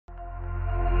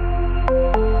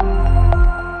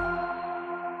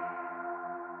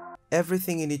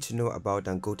Everything you need to know about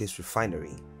Dangote's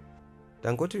refinery.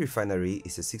 Dangote Refinery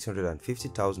is a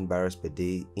 650,000 barrels per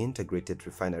day integrated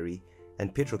refinery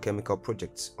and petrochemical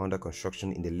project under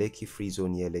construction in the Lekki Free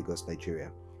Zone near Lagos,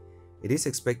 Nigeria. It is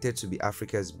expected to be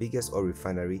Africa's biggest oil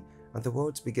refinery and the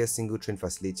world's biggest single-train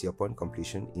facility upon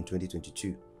completion in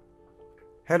 2022.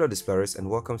 Hello explorers and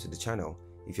welcome to the channel.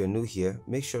 If you're new here,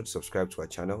 make sure to subscribe to our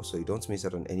channel so you don't miss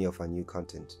out on any of our new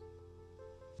content.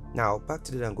 Now, back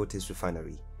to the Dangote's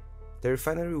refinery. The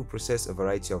refinery will process a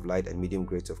variety of light and medium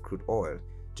grades of crude oil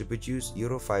to produce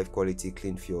Euro 5 quality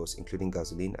clean fuels including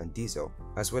gasoline and diesel,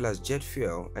 as well as jet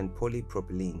fuel and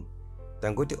polypropylene.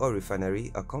 Dangote Oil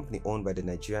Refinery, a company owned by the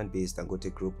Nigerian-based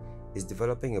Dangote Group, is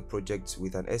developing a project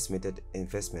with an estimated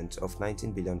investment of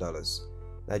 $19 billion.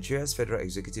 Nigeria's Federal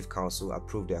Executive Council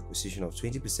approved the acquisition of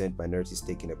 20% minority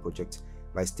stake in the project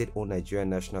by state-owned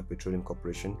Nigerian National Petroleum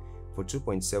Corporation for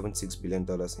 $2.76 billion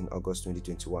in August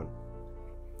 2021.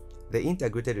 The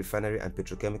integrated refinery and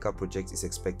petrochemical project is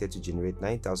expected to generate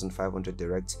 9,500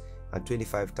 direct and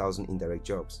 25,000 indirect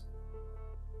jobs.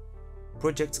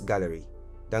 Project Gallery.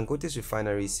 Dangote's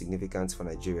refinery is significant for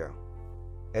Nigeria.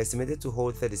 Estimated to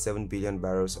hold 37 billion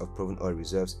barrels of proven oil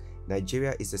reserves,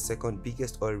 Nigeria is the second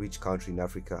biggest oil-rich country in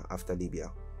Africa after Libya.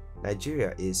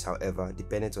 Nigeria is, however,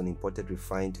 dependent on imported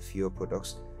refined fuel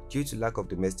products due to lack of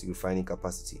domestic refining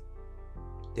capacity.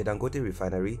 The Dangote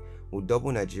refinery will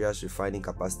double Nigeria's refining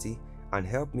capacity and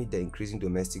help meet the increasing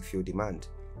domestic fuel demand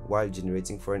while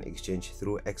generating foreign exchange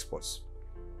through exports.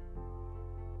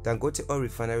 Dangote Oil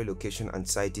Refinery location and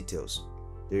site details.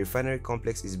 The refinery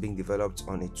complex is being developed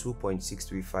on a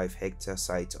 2.635 hectare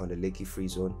site on the Lekki Free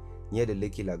Zone near the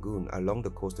Lekki Lagoon along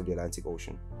the coast of the Atlantic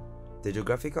Ocean. The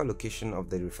geographical location of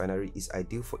the refinery is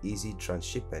ideal for easy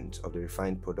transshipment of the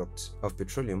refined products of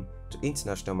petroleum to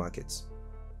international markets.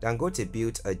 Dangote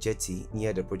built a jetty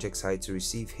near the project site to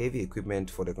receive heavy equipment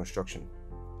for the construction.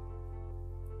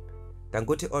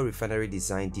 Dangote Oil Refinery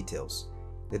design details.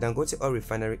 The Dangote Oil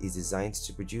Refinery is designed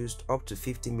to produce up to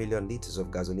 50 million liters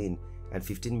of gasoline and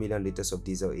 15 million liters of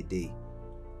diesel a day.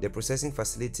 The processing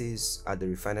facilities at the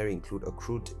refinery include a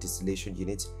crude distillation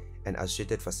unit and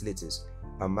associated facilities,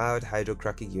 a mild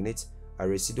hydrocracking unit, a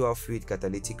residual fluid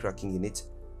catalytic cracking unit,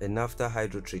 a naphtha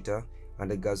hydrotreater,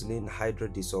 and a gasoline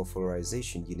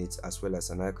hydrodesulfurization unit as well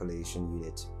as an alkylation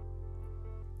unit.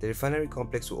 The refinery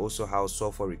complex will also house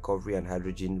sulfur recovery and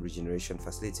hydrogen regeneration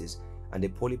facilities and a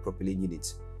polypropylene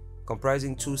unit.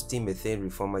 Comprising two steam methane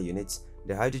reformer units,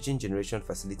 the hydrogen generation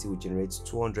facility will generate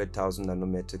 200,000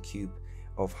 nanometer cube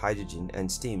of hydrogen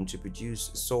and steam to produce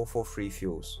sulfur-free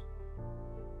fuels.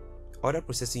 Other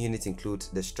processing units include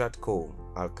the Stratco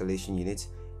alkylation unit,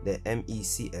 the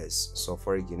MECS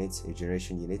sulfuric unit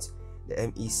regeneration unit, the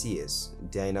MECS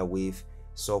Dyna Wave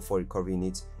sulfur recovery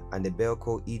unit, and the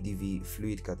Belco EDV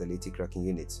fluid catalytic cracking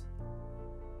unit.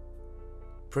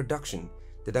 Production.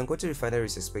 The Dangote refinery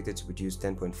is expected to produce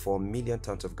 10.4 million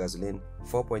tons of gasoline,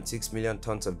 4.6 million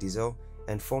tons of diesel,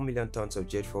 and 4 million tons of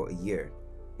jet fuel a year.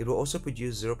 It will also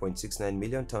produce 0.69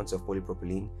 million tons of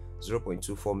polypropylene,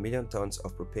 0.24 million tons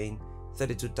of propane,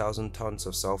 32,000 tons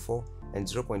of sulfur, and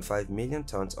 0.5 million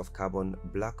tons of carbon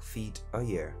black feed a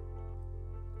year.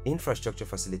 Infrastructure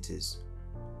facilities.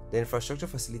 The infrastructure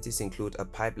facilities include a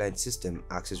pipeline system,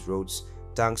 access roads,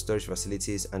 tank storage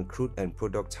facilities, and crude and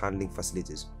product handling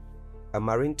facilities. A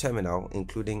marine terminal,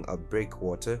 including a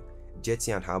breakwater,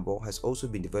 jetty and harbor, has also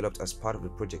been developed as part of the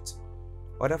project.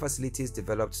 Other facilities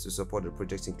developed to support the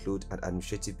project include an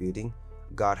administrative building,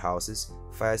 guardhouses,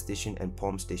 fire station, and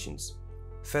pump stations.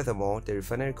 Furthermore, the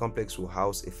refinery complex will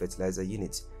house a fertilizer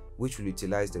unit, which will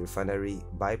utilize the refinery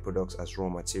byproducts as raw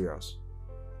materials.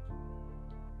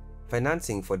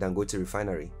 Financing for Dangote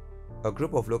Refinery. A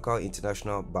group of local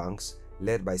international banks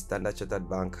led by Standard Chartered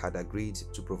Bank had agreed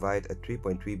to provide a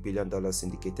 $3.3 billion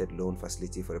syndicated loan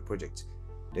facility for the project.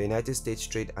 The United States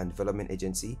Trade and Development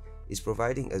Agency is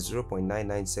providing a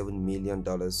 $0.997 million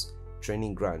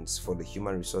training grants for the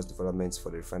human resource development for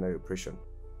the refinery operation.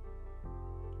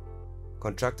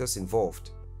 Contractors involved.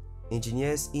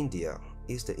 Engineers India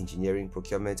is the engineering,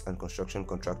 procurement, and construction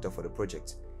contractor for the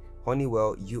project.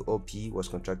 Honeywell UOP was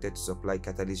contracted to supply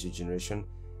catalyst regeneration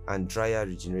and dryer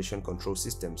regeneration control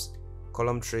systems,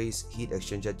 column trays, heat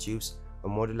exchanger tubes, a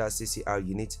modular CCR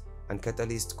unit, and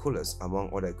catalyst coolers,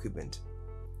 among other equipment.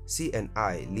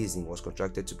 C&I Leasing was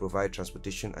contracted to provide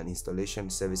transportation and installation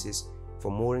services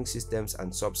for mooring systems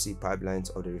and subsea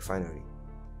pipelines of the refinery.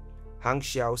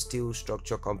 Hangxiao Steel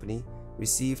Structure Company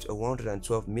received a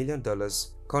 $112 million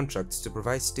contract to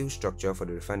provide steel structure for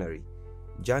the refinery.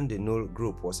 Jan de Nul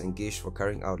Group was engaged for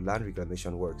carrying out land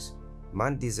reclamation works.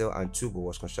 Man Diesel and Turbo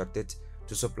was constructed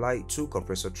to supply 2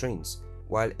 compressor trains,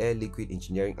 while Air Liquide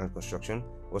Engineering and Construction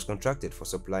was contracted for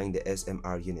supplying the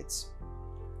SMR units.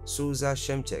 Sulzer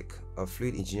Chemtech, a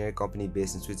fluid engineering company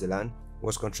based in Switzerland,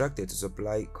 was contracted to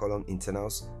supply column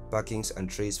internals, packings and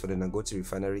trays for the Dangote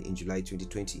Refinery in July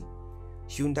 2020.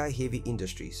 Hyundai Heavy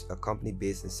Industries, a company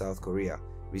based in South Korea,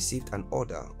 received an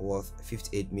order worth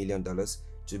 $58 million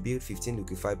to build 15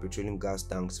 liquefied petroleum gas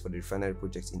tanks for the refinery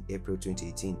project in April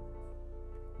 2018.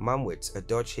 Mamwet, a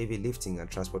Dutch heavy lifting and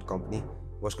transport company,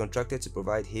 was contracted to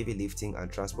provide heavy lifting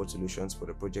and transport solutions for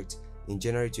the project in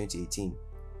January 2018.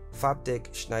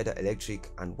 Fabtech, Schneider Electric,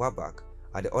 and Wabak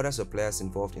are the other suppliers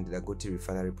involved in the Dangote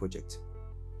Refinery project.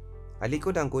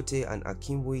 Aliko Dangote and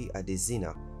Akinwumi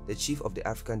Adesina, the chief of the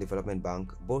African Development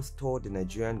Bank, both toured the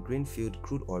Nigerian Greenfield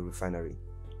crude oil refinery.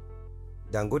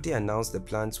 Dangote announced the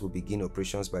plant will begin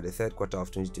operations by the third quarter of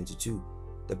 2022.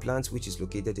 The plant, which is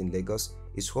located in Lagos,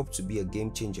 is hoped to be a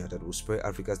game changer that will spur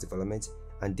Africa's development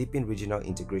and deepen regional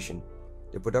integration.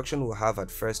 The production will have at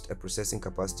first a processing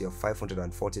capacity of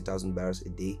 540,000 barrels a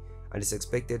day and is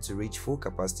expected to reach full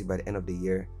capacity by the end of the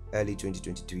year, early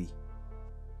 2023.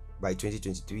 By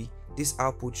 2023, this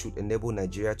output should enable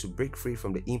Nigeria to break free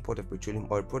from the import of petroleum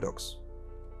oil products.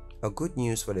 A good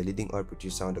news for the leading oil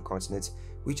producer on the continent,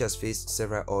 which has faced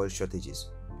several oil shortages.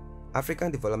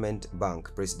 African Development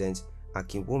Bank President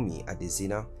Akinwumi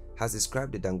Adesina has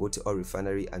described the Dangote oil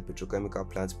refinery and petrochemical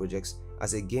plant projects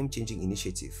as a game-changing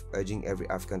initiative, urging every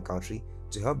African country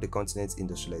to help the continent's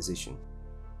industrialization.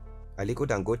 Aliko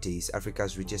Dangote is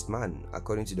Africa's richest man,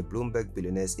 according to the Bloomberg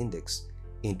Billionaires Index.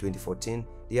 In 2014,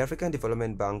 the African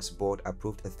Development Bank's board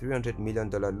approved a $300 million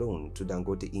loan to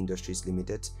Dangote Industries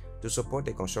Limited to support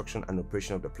the construction and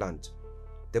operation of the plant.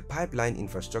 The pipeline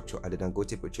infrastructure at the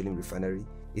Dangote Petroleum Refinery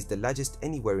is the largest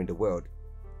anywhere in the world,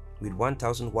 with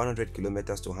 1,100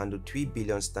 kilometers to handle 3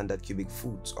 billion standard cubic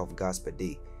feet of gas per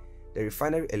day. The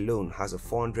refinery alone has a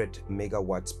 400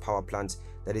 megawatts power plant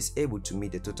that is able to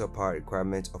meet the total power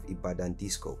requirement of Ibadan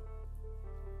Disco.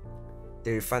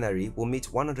 The refinery will meet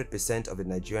 100% of the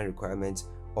Nigerian requirements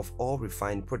of all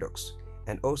refined products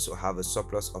and also have a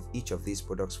surplus of each of these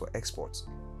products for export.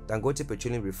 Dangote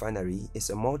Petroleum Refinery is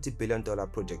a multi-billion-dollar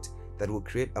project that will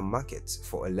create a market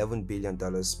for $11 billion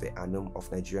per annum of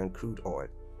Nigerian crude oil.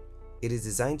 It is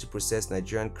designed to process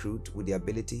Nigerian crude with the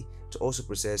ability to also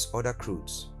process other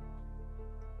crudes.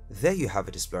 There you have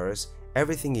it, explorers,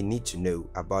 everything you need to know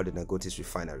about the Dangote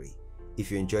Refinery.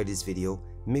 If you enjoyed this video,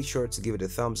 make sure to give it a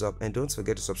thumbs up and don't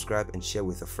forget to subscribe and share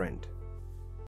with a friend.